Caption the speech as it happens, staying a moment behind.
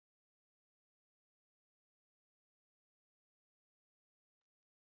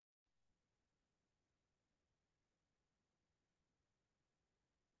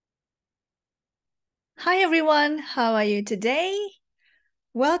Hi everyone, how are you today?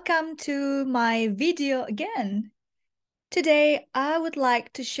 Welcome to my video again. Today, I would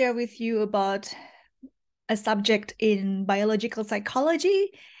like to share with you about a subject in biological psychology.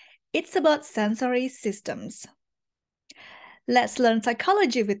 It's about sensory systems. Let's learn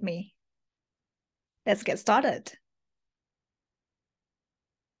psychology with me. Let's get started.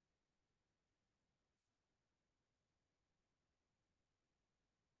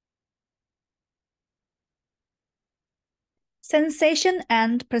 Sensation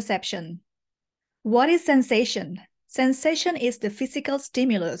and perception. What is sensation? Sensation is the physical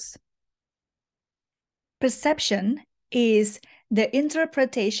stimulus. Perception is the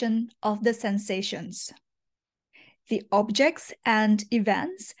interpretation of the sensations, the objects and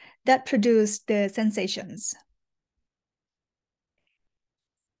events that produce the sensations.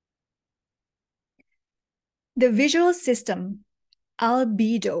 The visual system,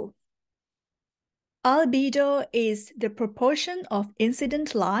 albedo. Albedo is the proportion of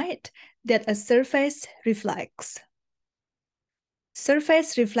incident light that a surface reflects.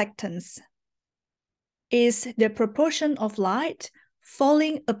 Surface reflectance is the proportion of light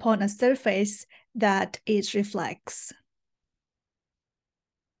falling upon a surface that it reflects.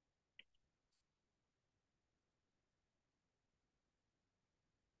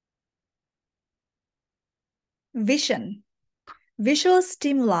 Vision. Visual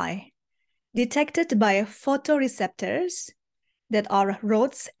stimuli detected by photoreceptors that are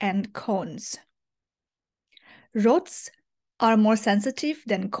rods and cones. Rods are more sensitive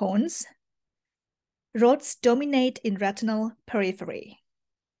than cones. Rods dominate in retinal periphery.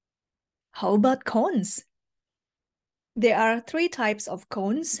 How about cones? There are 3 types of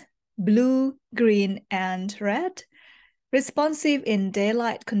cones: blue, green, and red, responsive in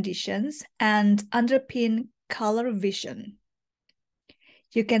daylight conditions and underpin color vision.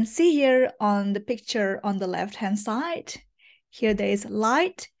 You can see here on the picture on the left-hand side, here there is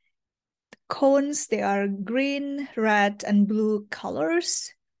light. The cones, they are green, red, and blue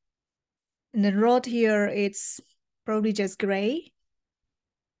colors. And the rod here, it's probably just gray.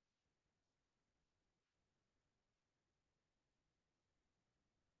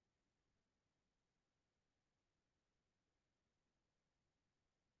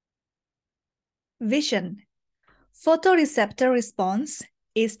 Vision. Photoreceptor response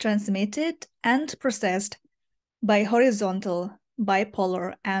is transmitted and processed by horizontal,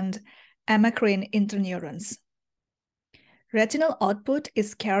 bipolar, and amacrine interneurons. Retinal output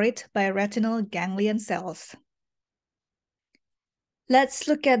is carried by retinal ganglion cells. Let's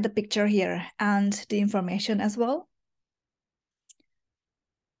look at the picture here and the information as well.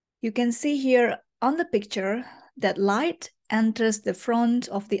 You can see here on the picture that light enters the front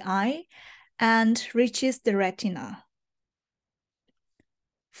of the eye and reaches the retina.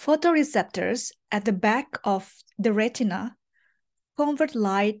 Photoreceptors at the back of the retina convert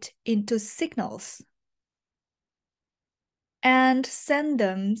light into signals and send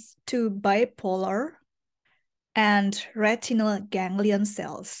them to bipolar and retinal ganglion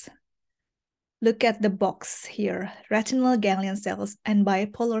cells. Look at the box here, retinal ganglion cells and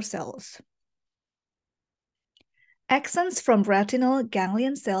bipolar cells. Axons from retinal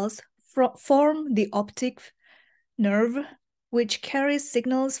ganglion cells form the optic nerve, which carries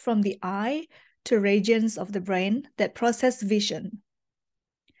signals from the eye to regions of the brain that process vision.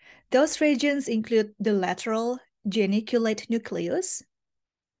 Those regions include the lateral geniculate nucleus,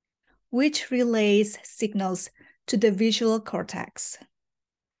 which relays signals to the visual cortex.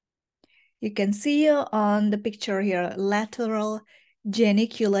 You can see on the picture here, lateral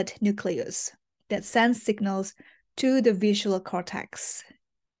geniculate nucleus that sends signals to the visual cortex.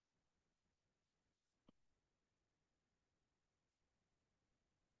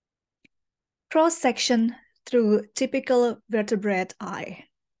 Cross-section through typical vertebrate eye.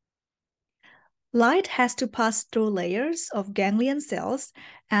 Light has to pass through layers of ganglion cells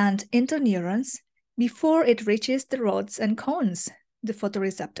and interneurons before it reaches the rods and cones, the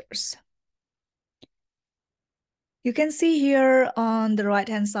photoreceptors. You can see here on the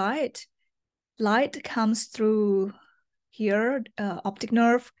right-hand side, light comes through here, optic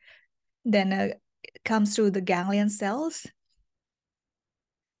nerve, then it comes through the ganglion cells.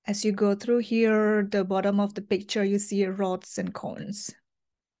 As you go through here, the bottom of the picture, you see rods and cones.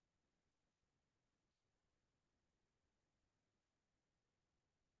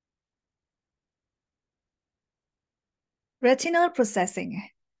 Retinal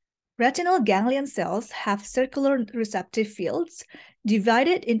processing. Retinal ganglion cells have circular receptive fields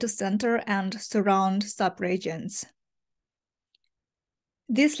divided into center and surround subregions.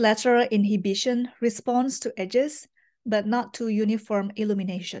 This lateral inhibition responds to edges, but not to uniform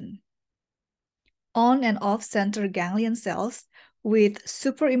illumination. on and off-center ganglion cells with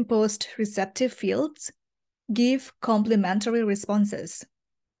superimposed receptive fields give complementary responses.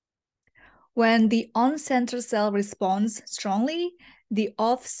 When the on-center cell responds strongly, the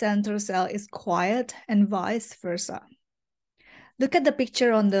off-center cell is quiet and vice versa. Look at the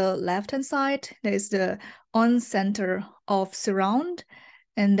picture on the left-hand side. There is the on-center of surround.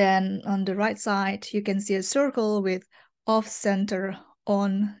 And then on the right side, you can see a circle with off-center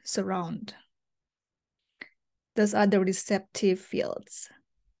on surround. Those are the receptive fields.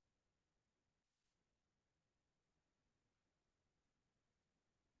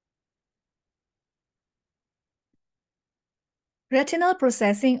 Retinal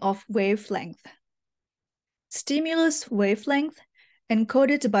processing of wavelength. Stimulus wavelength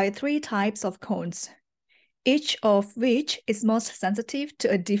encoded by 3 types of cones, each of which is most sensitive to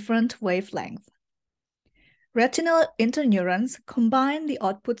a different wavelength. Retinal interneurons combine the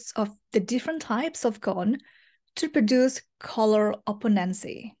outputs of the different types of cone to produce color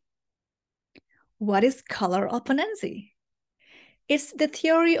opponency. What is color opponency? It's the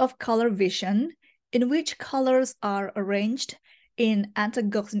theory of color vision in which colors are arranged in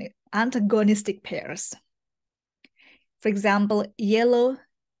antagonistic pairs. For example, yellow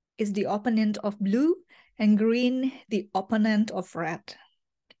is the opponent of blue and green the opponent of red.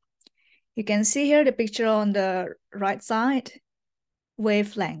 You can see here the picture on the right side,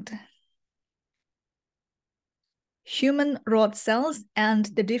 wavelength. Human rod cells and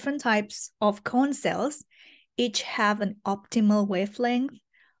the different types of cone cells each have an optimal wavelength.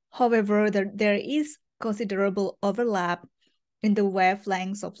 However, there is considerable overlap in the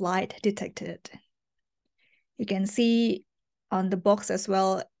wavelengths of light detected. You can see on the box as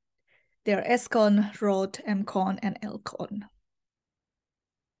well, there are S-cone, rod, M-cone, and L-cone.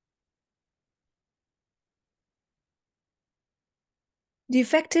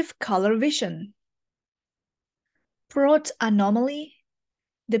 Defective color vision. Rod anomaly.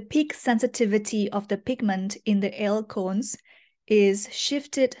 The peak sensitivity of the pigment in the L cones is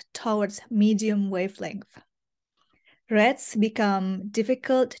shifted towards medium wavelength. Reds become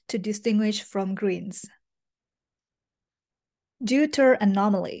difficult to distinguish from greens. Deuter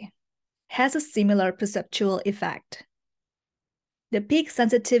anomaly has a similar perceptual effect. The peak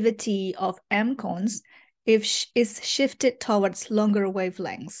sensitivity of M cones is shifted towards longer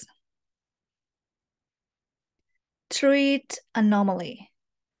wavelengths. Treat anomaly.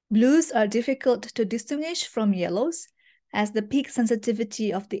 Blues are difficult to distinguish from yellows as the peak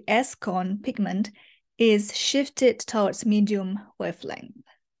sensitivity of the S-cone pigment is shifted towards medium wavelength.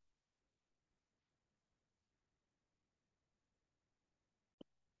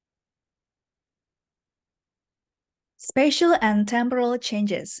 Spatial and temporal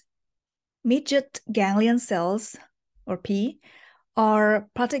changes. Midget ganglion cells, or P, are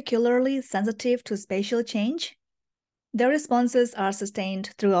particularly sensitive to spatial change. Their responses are sustained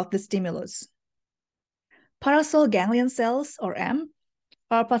throughout the stimulus. Parasol ganglion cells, or M,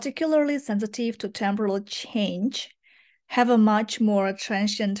 are particularly sensitive to temporal change, have a much more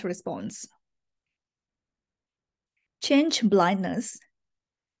transient response. Change blindness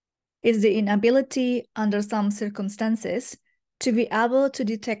is the inability under some circumstances to be able to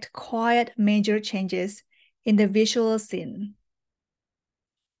detect quiet major changes in the visual scene.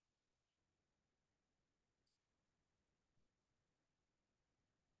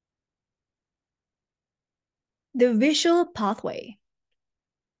 The visual pathway.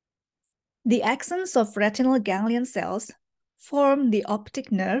 The axons of retinal ganglion cells form the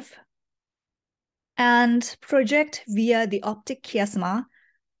optic nerve and project via the optic chiasma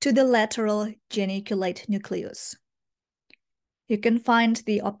to the lateral geniculate nucleus. You can find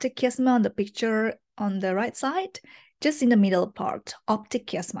the optic chiasma on the picture on the right side, just in the middle part, optic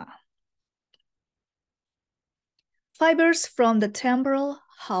chiasma. Fibers from the temporal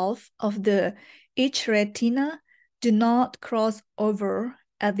half of each retina do not cross over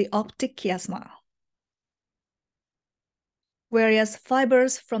at the optic chiasma, whereas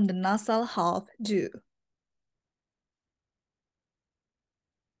fibers from the nasal half do.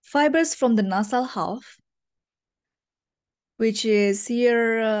 Fibers from the nasal half, which is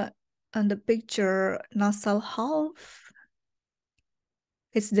here on the picture, nasal half,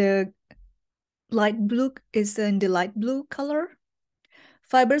 it's the light blue, is in the light blue color.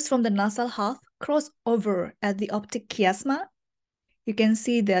 Fibers from the nasal half cross over at the optic chiasma. You can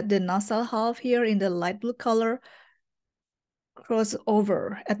see that the nasal half here in the light blue color cross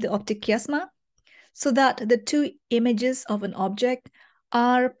over at the optic chiasma, so that the two images of an object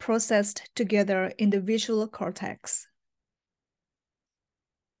are processed together in the visual cortex.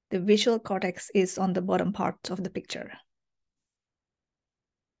 The visual cortex is on the bottom part of the picture.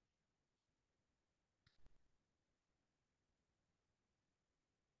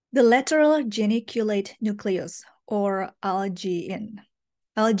 The lateral geniculate nucleus, or LGN.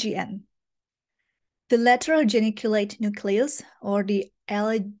 The lateral geniculate nucleus, or the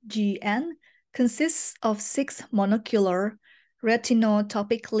LGN, consists of 6 monocular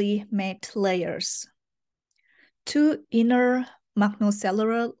retinotopically mapped layers. 2 inner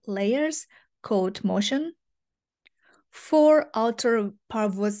magnocellular layers called motion, 4 outer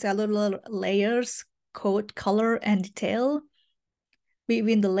parvocellular layers called color and detail.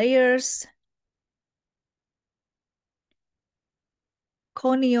 Between the layers,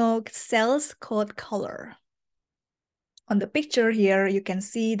 corneal cells called color. On the picture here, you can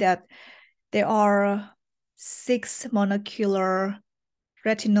see that there are 6 monocular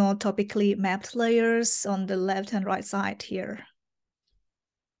retinotopically mapped layers on the left and right side here.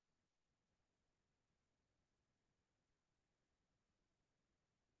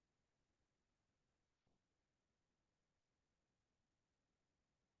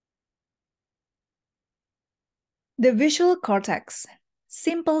 The visual cortex,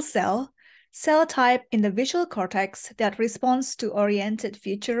 simple cell type in the visual cortex that responds to oriented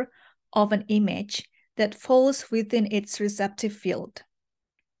feature of an image that falls within its receptive field.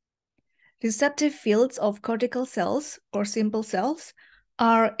 Receptive fields of cortical cells, or simple cells,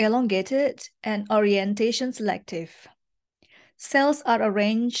 are elongated and orientation selective. Cells are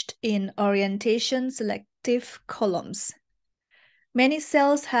arranged in orientation selective columns. Many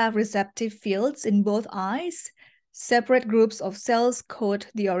cells have receptive fields in both eyes. Separate groups of cells code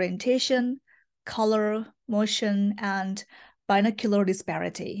the orientation, color, motion, and binocular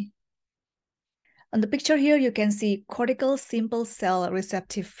disparity. On the picture here, you can see cortical simple cell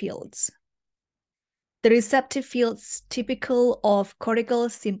receptive fields. The receptive fields typical of cortical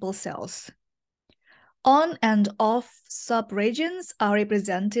simple cells. On and off subregions are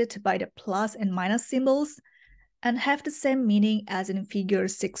represented by the plus and minus symbols and have the same meaning as in figure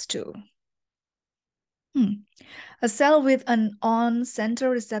 6.2. A cell with an on-center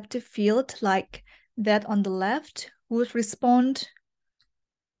receptive field like that on the left would respond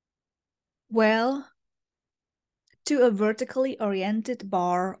well to a vertically oriented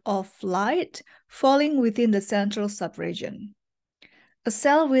bar of light falling within the central subregion. A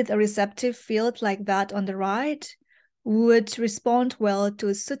cell with a receptive field like that on the right would respond well to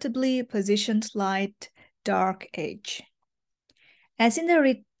a suitably positioned light-dark edge. As in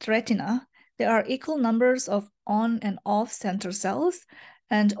the retina, there are equal numbers of on and off center cells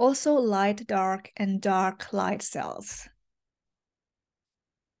and also light dark and dark light cells.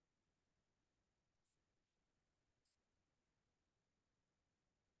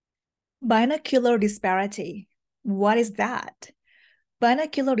 Binocular disparity. What is that?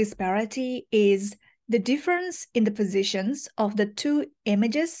 Binocular disparity is the difference in the positions of the 2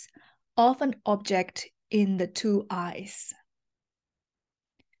 images of an object in the 2 eyes.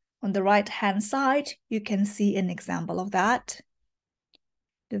 On the right-hand side, you can see an example of that.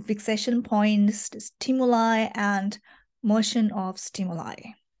 The fixation points, the stimuli, and motion of stimuli.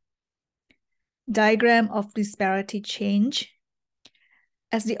 Diagram of disparity change.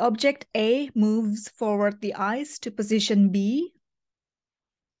 As the object A moves forward the eyes to position B,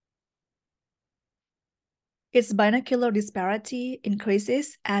 its binocular disparity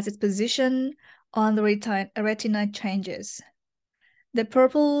increases as its position on the retina changes. The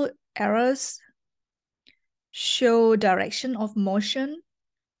purple arrows show direction of motion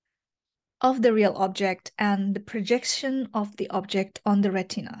of the real object and the projection of the object on the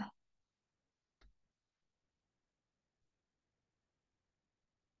retina.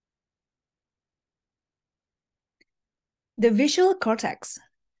 The visual cortex,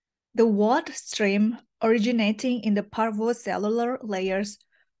 the word stream originating in the parvocellular layers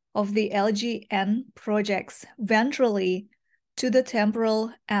of the LGN, projects ventrally to the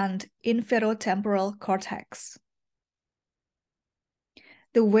temporal and inferotemporal cortex.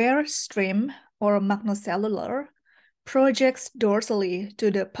 The where stream, or magnocellular, projects dorsally to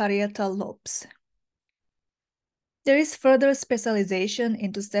the parietal lobes. There is further specialization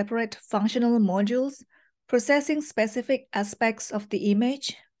into separate functional modules processing specific aspects of the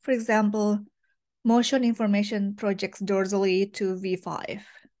image. For example, motion information projects dorsally to V5.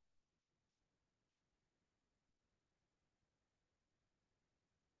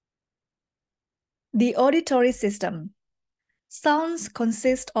 The auditory system. Sounds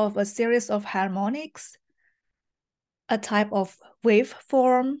consist of a series of harmonics, a type of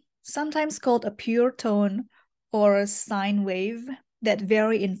waveform, sometimes called a pure tone or a sine wave, that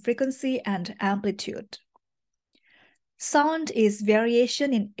vary in frequency and amplitude. Sound is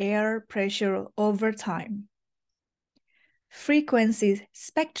variation in air pressure over time. Frequency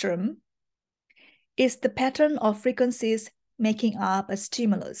spectrum is the pattern of frequencies making up a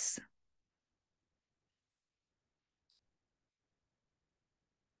stimulus.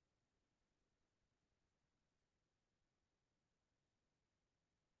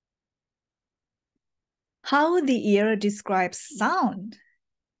 How the ear describes sound.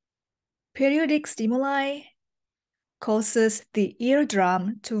 Periodic stimuli causes the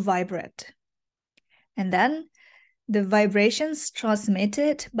eardrum to vibrate. And then the vibrations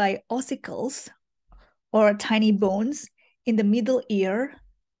transmitted by ossicles or tiny bones in the middle ear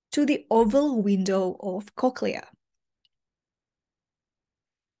to the oval window of cochlea.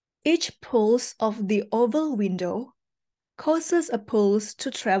 Each pulse of the oval window causes a pulse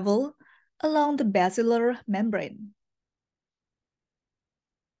to travel along the basilar membrane.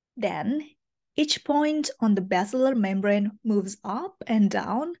 Then, each point on the basilar membrane moves up and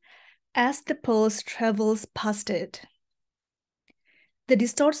down as the pulse travels past it. The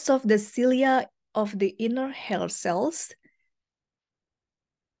distorts of the cilia of the inner hair cells,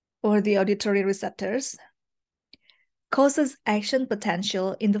 or the auditory receptors, causes action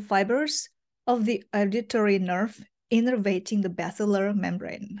potential in the fibers of the auditory nerve innervating the basilar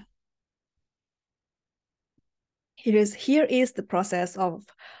membrane. Here is the process of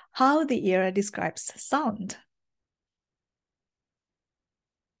how the ear describes sound.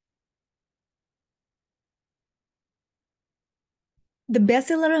 The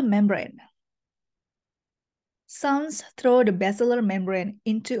basilar membrane. Sounds throw the basilar membrane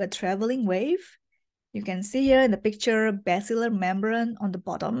into a traveling wave. You can see here in the picture, basilar membrane on the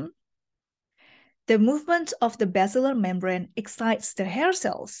bottom. The movement of the basilar membrane excites the hair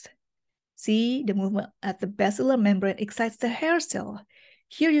cells. See, the movement at the basilar membrane excites the hair cell.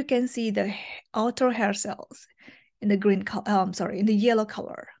 Here you can see the outer hair cells in the in the yellow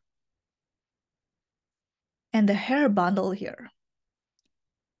color. And the hair bundle here.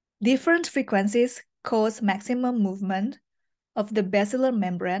 Different frequencies cause maximum movement of the basilar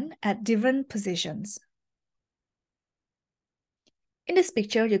membrane at different positions. In this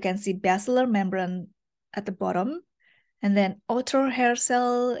picture, you can see basilar membrane at the bottom, and then outer hair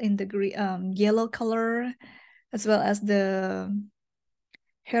cell in the yellow color, as well as the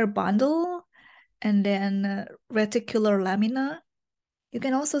hair bundle, and then reticular lamina. You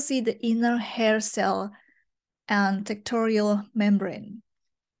can also see the inner hair cell and tectorial membrane.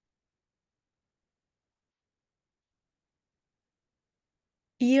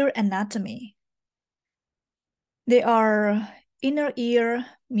 Ear anatomy. There are inner ear,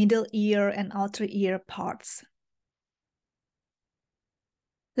 middle ear, and outer ear parts.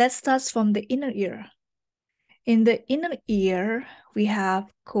 Let's start from the inner ear. In the inner ear, we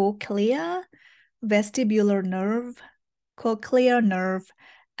have cochlea, vestibular nerve, cochlear nerve,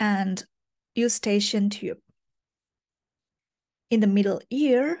 and eustachian tube. In the middle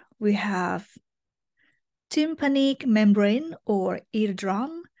ear, we have tympanic membrane or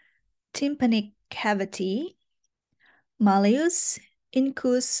eardrum, tympanic cavity, malleus,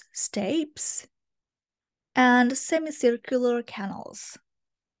 incus stapes, and semicircular canals.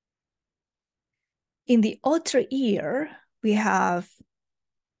 In the outer ear, we have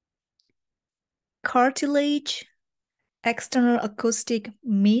cartilage, external acoustic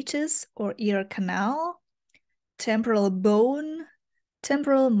meatus or ear canal, temporal bone,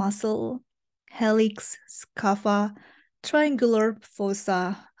 temporal muscle, helix, scapha, triangular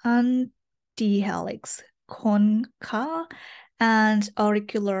fossa, antihelix, concha, and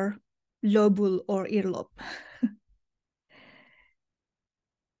auricular lobule or earlobe.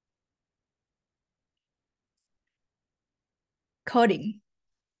 Coding.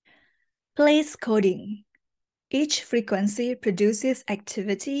 Place coding. Each frequency produces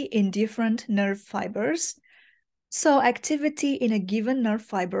activity in different nerve fibers. So activity in a given nerve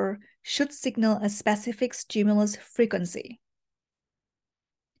fiber should signal a specific stimulus frequency.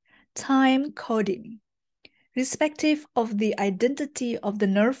 Time coding. Respective of the identity of the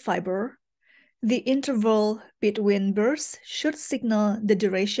nerve fiber, the interval between bursts should signal the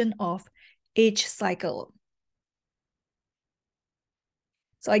duration of each cycle.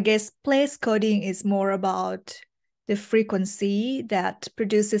 So I guess place coding is more about the frequency that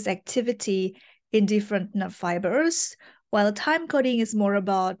produces activity in different nerve fibers, while time coding is more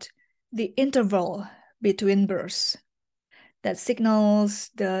about the interval between bursts that signals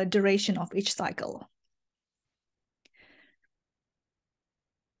the duration of each cycle.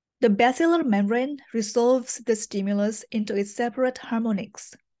 The basilar membrane resolves the stimulus into its separate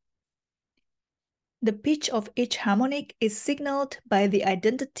harmonics. The pitch of each harmonic is signaled by the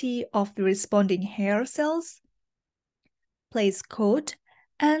identity of the responding hair cells, place code,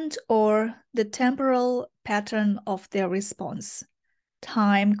 and or the temporal pattern of their response,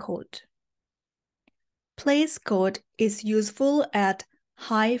 time code. place code is useful at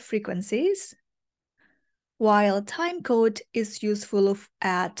high frequencies, while time code is useful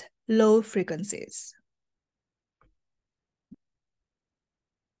at low frequencies.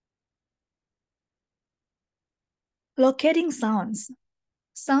 Locating sounds.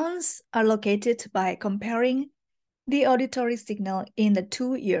 Sounds are located by comparing the auditory signal in the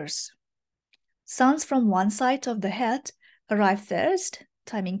two ears. Sounds from one side of the head arrive first,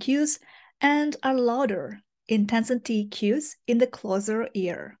 timing cues, and are louder, intensity cues in the closer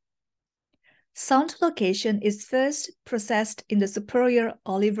ear. Sound location is first processed in the superior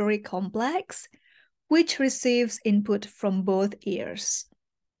olivary complex, which receives input from both ears.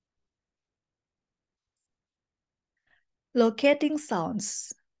 Locating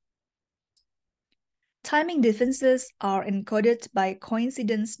sounds. Timing differences are encoded by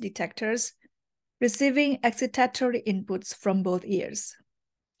coincidence detectors receiving excitatory inputs from both ears.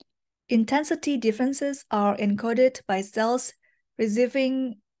 Intensity differences are encoded by cells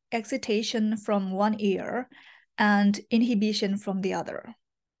receiving excitation from one ear and inhibition from the other.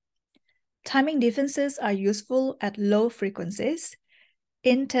 Timing differences are useful at low frequencies.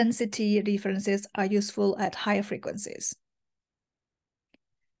 Intensity differences are useful at high frequencies.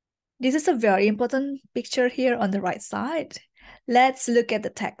 This is a very important picture here on the right side. Let's look at the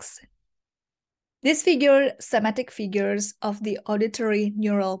text. This figure semantic figures of the auditory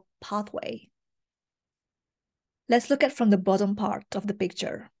neural pathway. Let's look at from the bottom part of the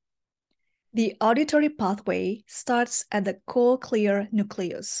picture. The auditory pathway starts at the cochlear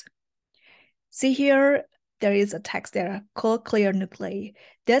nucleus. See here, there is a text there, cochlear nuclei.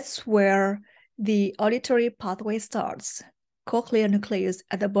 That's where the auditory pathway starts, cochlear nucleus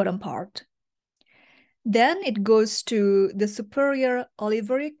at the bottom part. Then it goes to the superior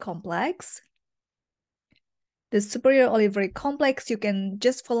olivary complex. The superior olivary complex, you can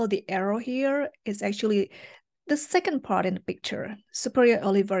just follow the arrow here. It's actually the second part in the picture, superior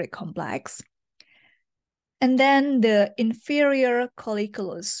olivary complex. And then the inferior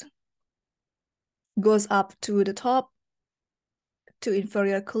colliculus goes up to the top to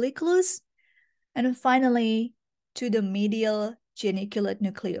inferior colliculus, and finally to the medial geniculate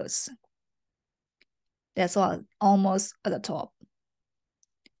nucleus. That's all, almost at the top.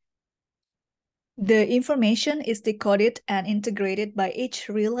 The information is decoded and integrated by each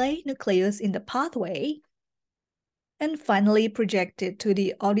relay nucleus in the pathway, and finally projected to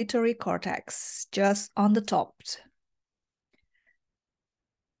the auditory cortex, just on the top.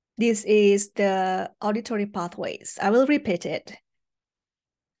 This is the auditory pathways. I will repeat it.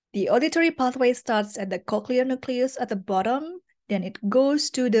 The auditory pathway starts at the cochlear nucleus at the bottom, then it goes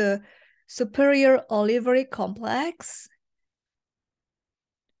to the superior olivary complex,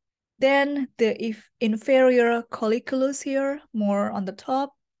 then the inferior colliculus here, more on the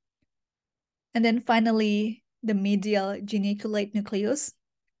top, and then finally the medial geniculate nucleus.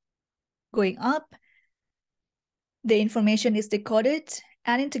 Going up, the information is decoded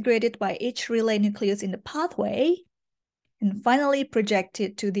and integrated by each relay nucleus in the pathway, and finally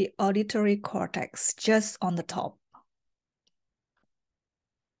projected to the auditory cortex, just on the top.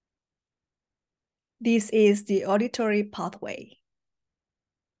 This is the auditory pathway.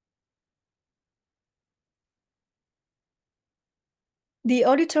 The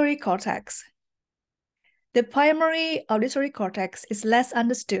auditory cortex. The primary auditory cortex is less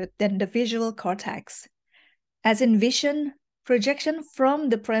understood than the visual cortex. As in vision, projection from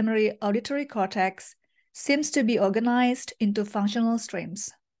the primary auditory cortex seems to be organized into functional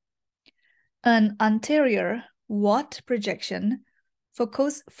streams. An anterior Watt projection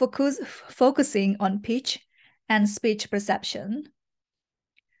focusing on pitch and speech perception.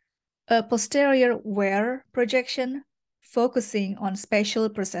 A posterior Ware projection focusing on spatial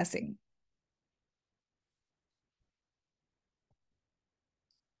processing.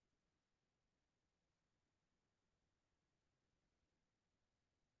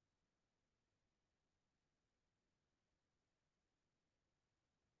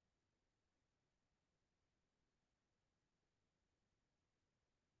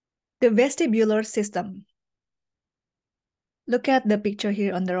 The vestibular system. Look at the picture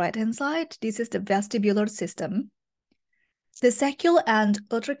here on the right-hand side. This is the vestibular system. The saccule and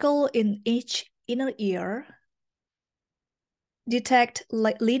utricle in each inner ear detect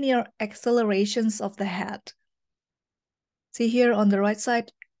linear accelerations of the head. See here on the right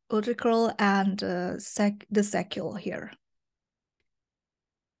side, utricle and the saccule here.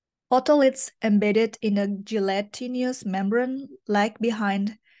 Otoliths embedded in a gelatinous membrane lag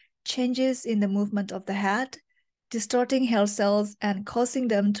behind changes in the movement of the head, distorting hair cells and causing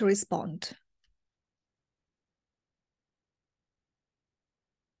them to respond.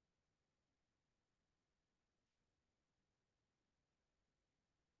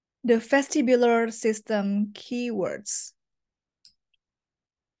 The vestibular system keywords.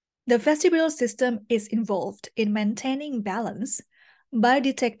 The vestibular system is involved in maintaining balance by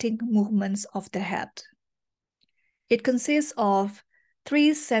detecting movements of the head. It consists of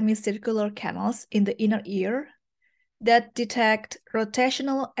 3 semicircular canals in the inner ear that detect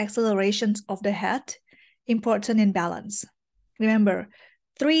rotational accelerations of the head, important in balance. Remember,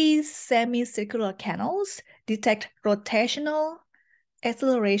 3 semicircular canals detect rotational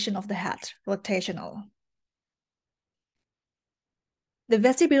acceleration of the head, rotational. The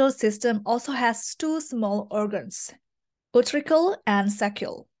vestibular system also has 2 small organs, utricle and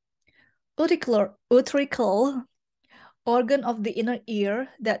saccule. Utricle, organ of the inner ear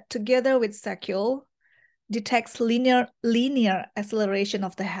that together with saccule detects linear acceleration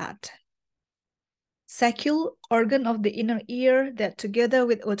of the head. Saccule, organ of the inner ear that together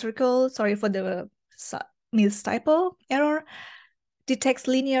with utricle, sorry for the mistypo error, detects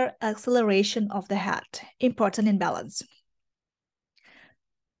linear acceleration of the head, important in balance.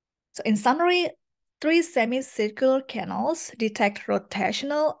 So in summary, 3 semicircular canals detect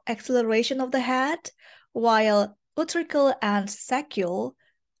rotational acceleration of the head, while utricle and saccule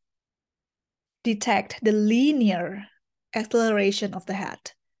detect the linear acceleration of the head.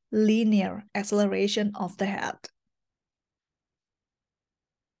 Linear acceleration of the head.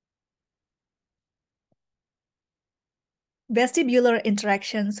 Vestibular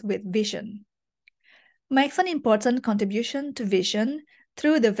interactions with vision makes an important contribution to vision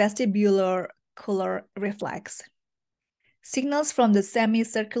through the vestibular color reflex. Signals from the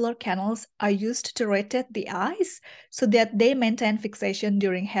semicircular canals are used to rotate the eyes so that they maintain fixation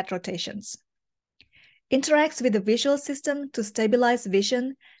during head rotations. Interacts with the visual system to stabilize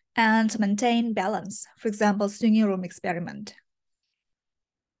vision and maintain balance, for example, swinging room experiment.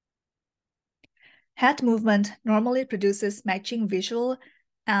 Head movement normally produces matching visual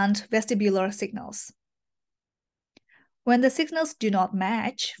and vestibular signals. When the signals do not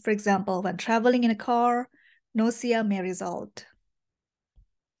match, for example, when traveling in a car, nausea may result.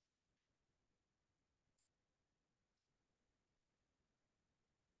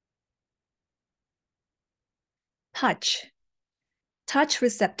 Touch. Touch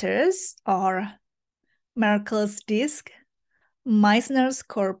receptors are Merkel's disc, Meissner's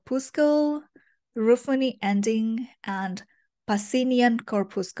corpuscle, Ruffini ending, and Pacinian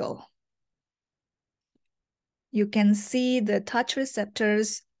corpuscle. You can see the touch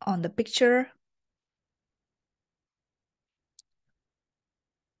receptors on the picture.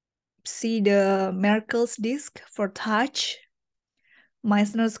 See the Merkel's disc for touch,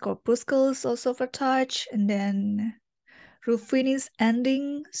 Meissner's corpuscles also for touch, and then Ruffini's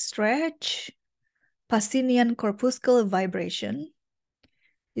ending stretch, Pacinian corpuscle vibration.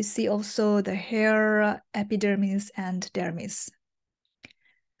 You see also the hair epidermis and dermis,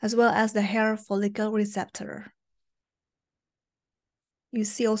 as well as the hair follicle receptor. You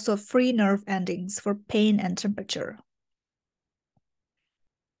see also free nerve endings for pain and temperature.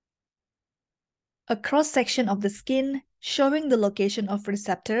 A cross-section of the skin showing the location of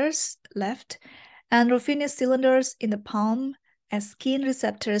receptors left and Ruffini's cylinders in the palm as skin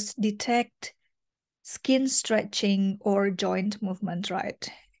receptors detect skin stretching or joint movement, right?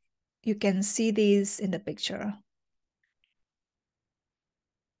 You can see these in the picture.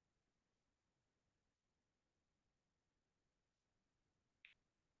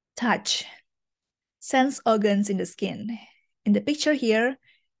 Touch. Sense organs in the skin. In the picture here,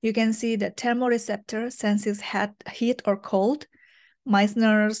 you can see the thermoreceptor senses heat or cold.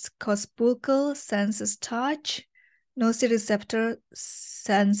 Meissner's corpuscle senses touch. Nociceptor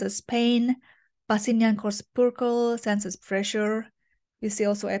senses pain. Pacinian corpuscle senses pressure. You see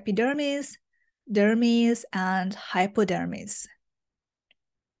also epidermis, dermis, and hypodermis.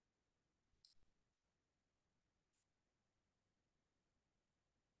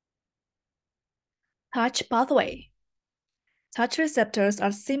 Touch pathway. Touch receptors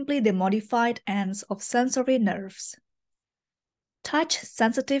are simply the modified ends of sensory nerves.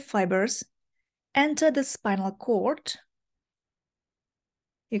 Touch-sensitive fibers enter the spinal cord.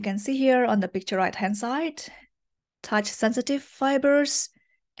 You can see here on the picture right-hand side, touch-sensitive fibers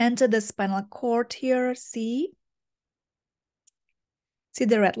enter the spinal cord here, see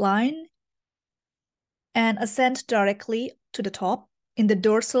the red line, and ascend directly to the top in the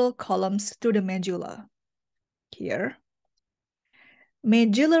dorsal columns through the medulla. Here,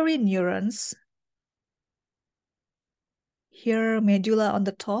 medullary neurons, here medulla on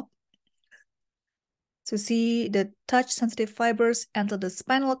the top. So see the touch-sensitive fibers enter the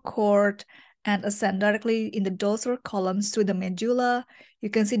spinal cord and ascend directly in the dorsal columns through the medulla. You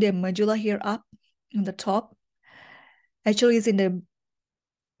can see the medulla here up on the top. Actually, it's in the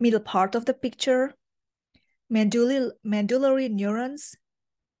middle part of the picture, medullary neurons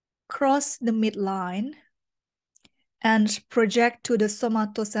cross the midline and project to the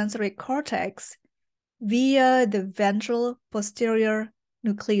somatosensory cortex via the ventral posterior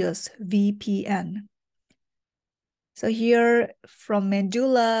nucleus, VPN. So here from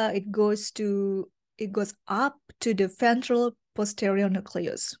medulla, it goes up to the ventral posterior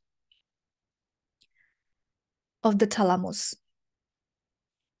nucleus of the thalamus.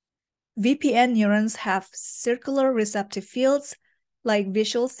 VPN neurons have circular receptive fields like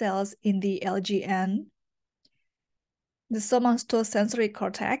visual cells in the LGN. The somatosensory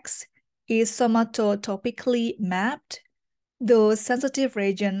cortex is somatotopically mapped, though sensitive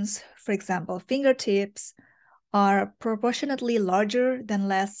regions, for example, fingertips, are proportionately larger than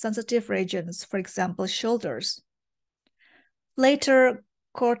less sensitive regions, for example, shoulders. Later,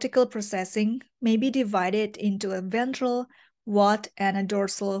 cortical processing may be divided into a ventral, what, and a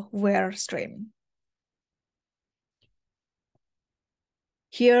dorsal where stream.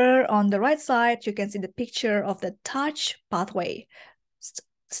 Here on the right side, you can see the picture of the touch pathway.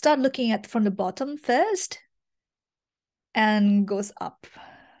 Start looking at from the bottom first and goes up.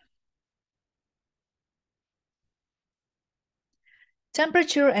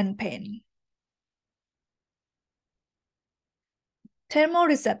 Temperature and pain.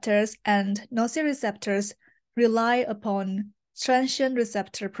 Thermoreceptors and nociceptors rely upon transient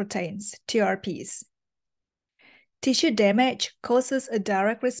receptor proteins, TRPs. Tissue damage causes a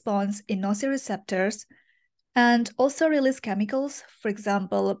direct response in nociceptors and also release chemicals, for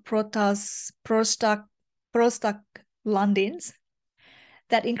example, prostaglandins,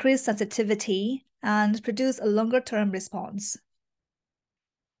 that increase sensitivity and produce a longer-term response.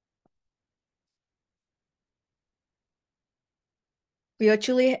 We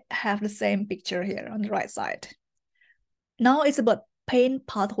actually have the same picture here on the right side. Now it's about pain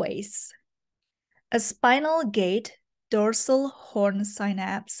pathways. A spinal gate dorsal horn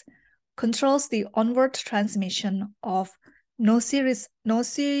synapse controls the onward transmission of nociceptor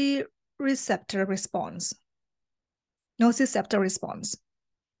response.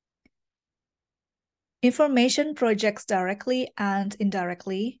 Information projects directly and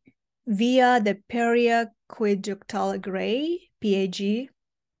indirectly via the periaqueductal gray, PAG,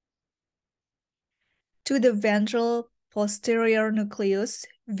 to the ventral posterior nucleus,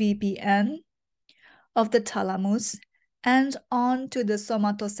 VPN, of the thalamus and on to the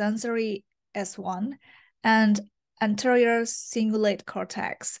somatosensory S1 and anterior cingulate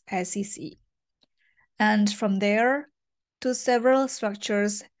cortex, SCC. And from there to several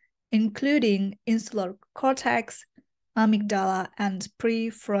structures, including insular cortex, amygdala, and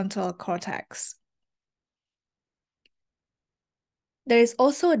prefrontal cortex. There is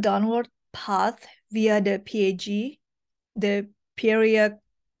also a downward path via the PAG, the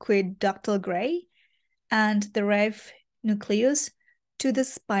periaqueductal gray, and the ref nucleus to the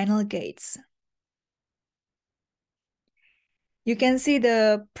spinal gates. You can see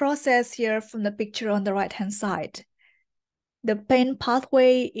the process here from the picture on the right-hand side. The pain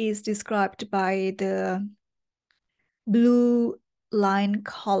pathway is described by the blue line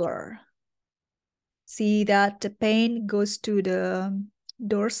color. See that the pain goes to the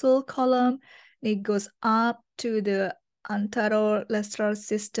dorsal column, it goes up to the anterolateral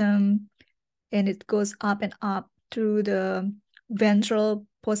system, and it goes up and up through the ventral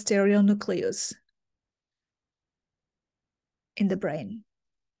posterior nucleus in the brain.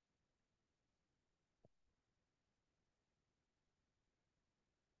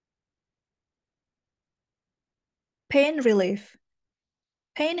 Pain relief.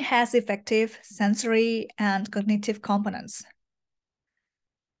 Pain has effective sensory and cognitive components.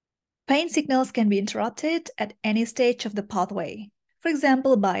 Pain signals can be interrupted at any stage of the pathway, for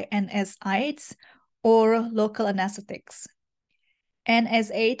example, by NSAIDs or local anesthetics.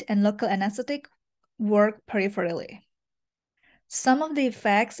 NSAID and local anesthetic work peripherally. Some of the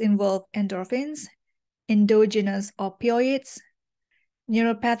effects involve endorphins, endogenous opioids.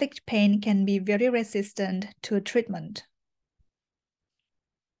 Neuropathic pain can be very resistant to treatment.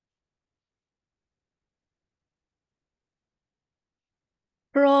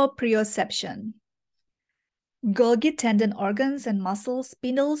 Proprioception. Golgi tendon organs and muscle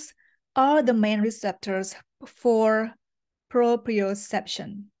spindles are the main receptors for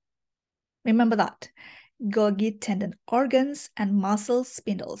proprioception. Remember that. Golgi tendon organs and muscle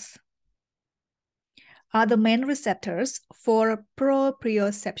spindles are the main receptors for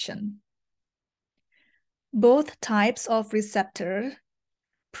proprioception. Both types of receptor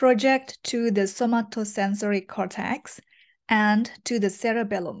project to the somatosensory cortex and to the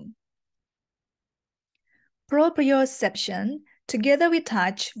cerebellum. Proprioception together with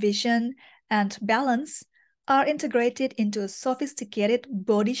touch, vision, and balance, are integrated into a sophisticated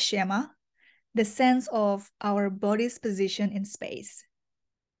body schema, the sense of our body's position in space.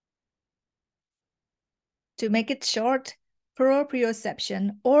 To make it short,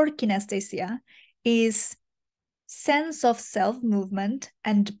 proprioception or kinesthesia is sense of self-movement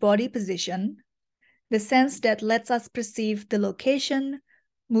and body position, the sense that lets us perceive the location,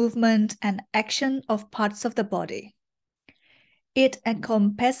 movement, and action of parts of the body. It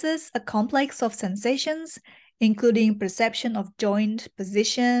encompasses a complex of sensations, including perception of joint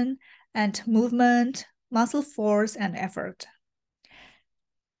position and movement, muscle force, and effort.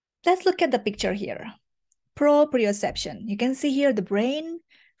 Let's look at the picture here. Proprioception. You can see here the brain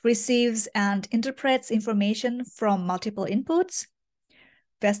receives and interprets information from multiple inputs.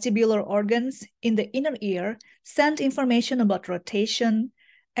 Vestibular organs in the inner ear send information about rotation,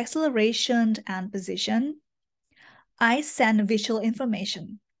 acceleration, and position. Eyes send visual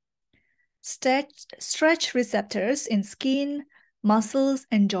information. Stretch receptors in skin, muscles,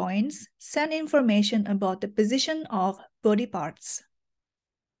 and joints send information about the position of body parts.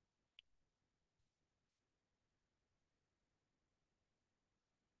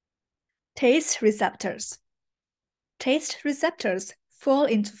 Taste receptors. Taste receptors fall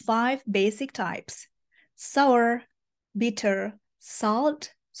into 5 basic types: sour, bitter,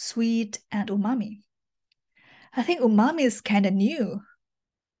 salt, sweet, and umami. I think umami is kind of new.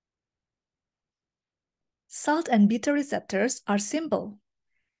 Salt and bitter receptors are simple.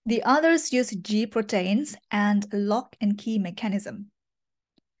 The others use G proteins and a lock and key mechanism.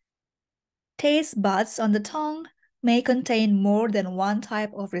 Taste buds on the tongue may contain more than one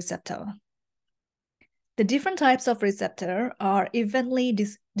type of receptor. The different types of receptor are evenly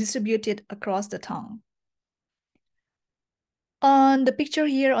distributed across the tongue. On the picture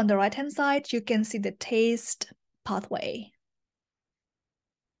here on the right-hand side, you can see the taste pathway.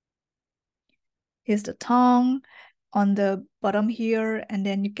 Here's the tongue on the bottom here, and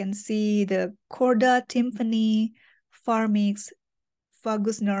then you can see the chorda tympani, pharynx,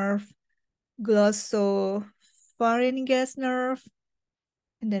 vagus nerve, glossopharyngeal nerve,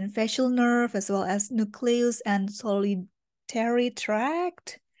 and then facial nerve, as well as nucleus and solitary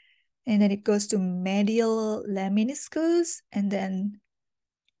tract. And then it goes to medial lemniscus, and then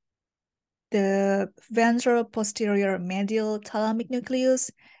the ventral posterior medial thalamic nucleus.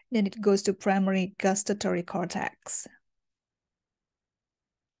 Then it goes to primary gustatory cortex.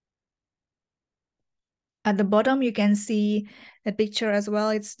 At the bottom, you can see a picture as well.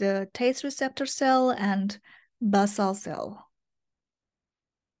 It's the taste receptor cell and basal cell.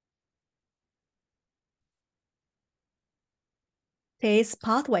 Taste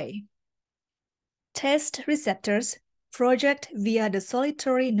pathway. Taste receptors project via the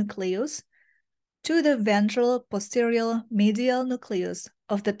solitary nucleus to the ventral posterior medial nucleus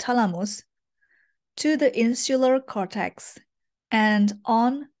of the thalamus, to the insular cortex, and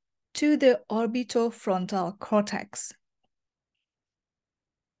on to the orbitofrontal cortex.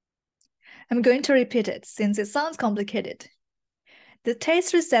 I'm going to repeat it since it sounds complicated. The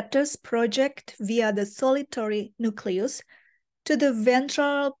taste receptors project via the solitary nucleus to the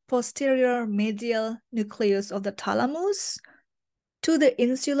ventral posterior medial nucleus of the thalamus, to the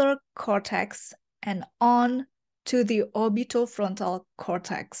insular cortex, and on to the orbitofrontal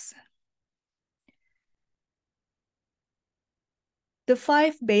cortex. The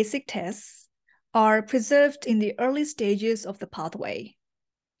 5 basic tests are preserved in the early stages of the pathway.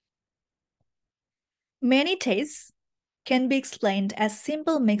 Many tastes can be explained as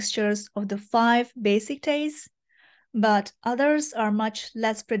simple mixtures of the 5 basic tastes, but others are much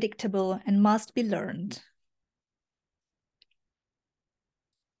less predictable and must be learned.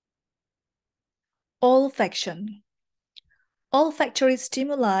 Olfaction. Olfactory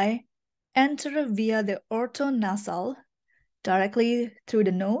stimuli enter via the orthonasal, directly through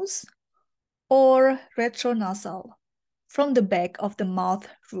the nose, or retronasal, from the back of the mouth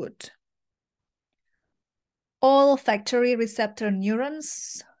root. Olfactory receptor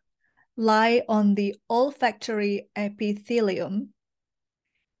neurons lie on the olfactory epithelium,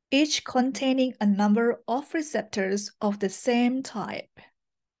 each containing a number of receptors of the same type.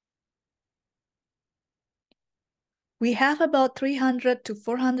 We have about 300 to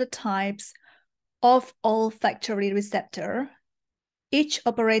 400 types of olfactory receptor, each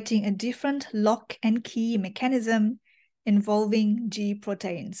operating a different lock and key mechanism involving G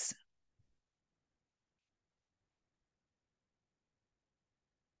proteins.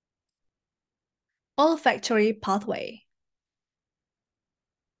 Olfactory pathway.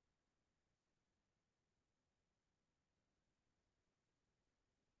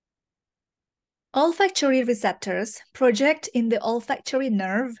 Olfactory receptors project in the olfactory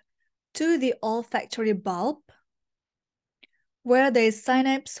nerve to the olfactory bulb, where there is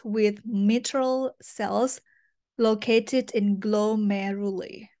synapse with mitral cells located in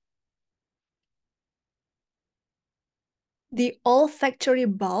glomeruli. The olfactory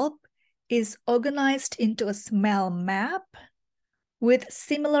bulb is organized into a smell map with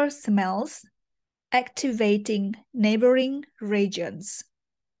similar smells activating neighboring regions.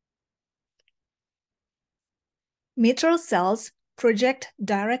 Mitral cells project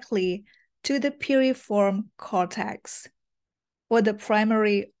directly to the piriform cortex, or the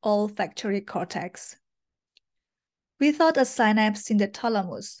primary olfactory cortex, without a synapse in the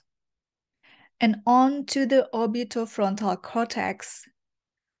thalamus, and on to the orbitofrontal cortex,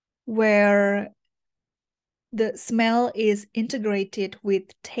 where the smell is integrated with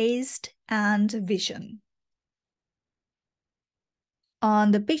taste and vision.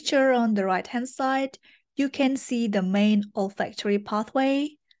 On the picture on the right-hand side, you can see the main olfactory pathway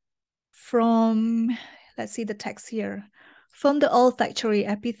from, let's see the text here, from the olfactory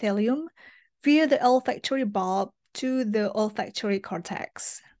epithelium via the olfactory bulb to the olfactory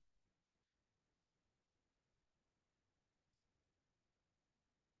cortex.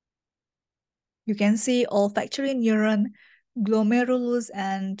 You can see olfactory neuron, glomerulus,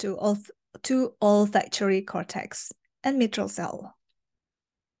 and two olfactory cortex and mitral cell.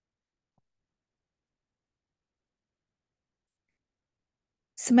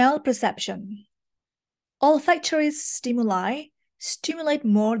 Smell perception. Olfactory stimuli stimulate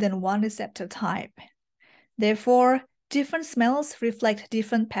more than one receptor type. Therefore, different smells reflect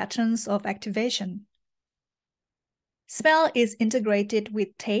different patterns of activation. Smell is integrated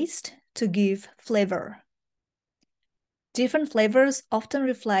with taste to give flavor. Different flavors often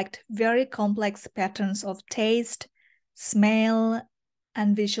reflect very complex patterns of taste, smell,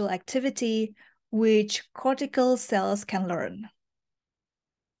 and visual activity, which cortical cells can learn.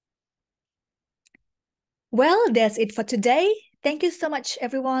 Well, that's it for today. Thank you so much,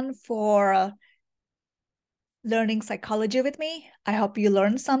 everyone, for learning psychology with me. I hope you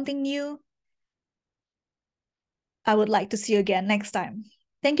learned something new. I would like to see you again next time.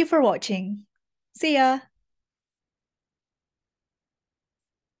 Thank you for watching. See ya!